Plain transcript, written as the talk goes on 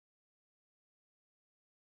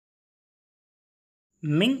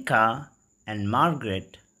Minka and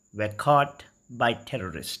Margaret were caught by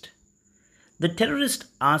terrorists. The terrorists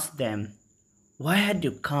asked them, "Why had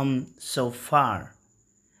you come so far?"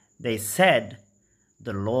 They said,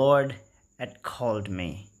 "The Lord had called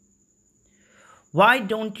me." "Why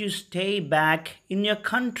don't you stay back in your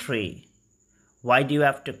country? Why do you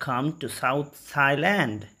have to come to South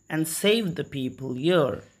Thailand and save the people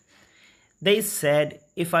here?" They said,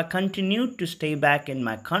 "If I continued to stay back in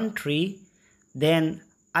my country, then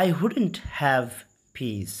I wouldn't have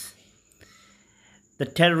peace." The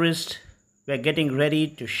terrorists were getting ready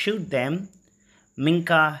to shoot them.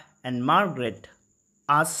 Minka and Margaret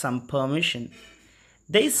asked some permission.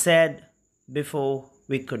 They said, "Before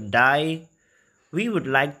we could die, we would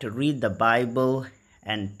like to read the Bible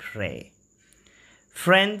and pray."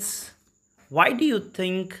 Friends, why do you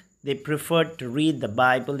think they preferred to read the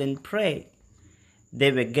Bible and pray?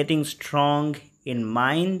 They were getting strong in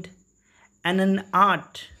mind and in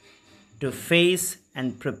art to face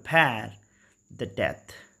and prepare the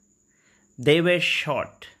death. They were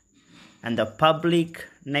shot, and the public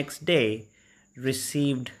next day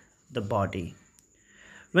received the body.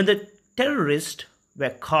 When the terrorists were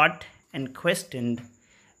caught and questioned,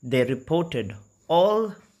 they reported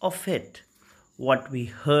all of it, what we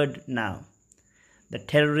heard now. The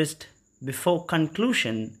terrorists, before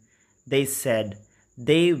conclusion, they said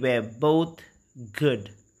they were both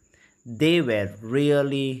good. They were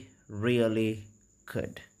really, really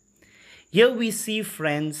good. Here we see,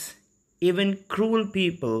 friends, even cruel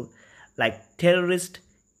people like terrorists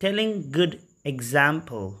telling good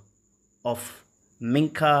example of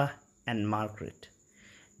Minka and Margaret.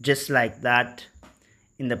 Just like that,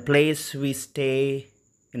 in the place we stay,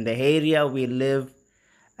 in the area we live,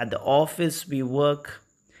 at the office we work,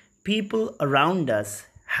 people around us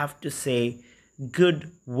have to say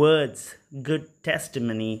good words, good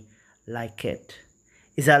testimony like it.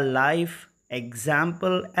 Is our life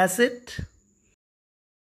example as it?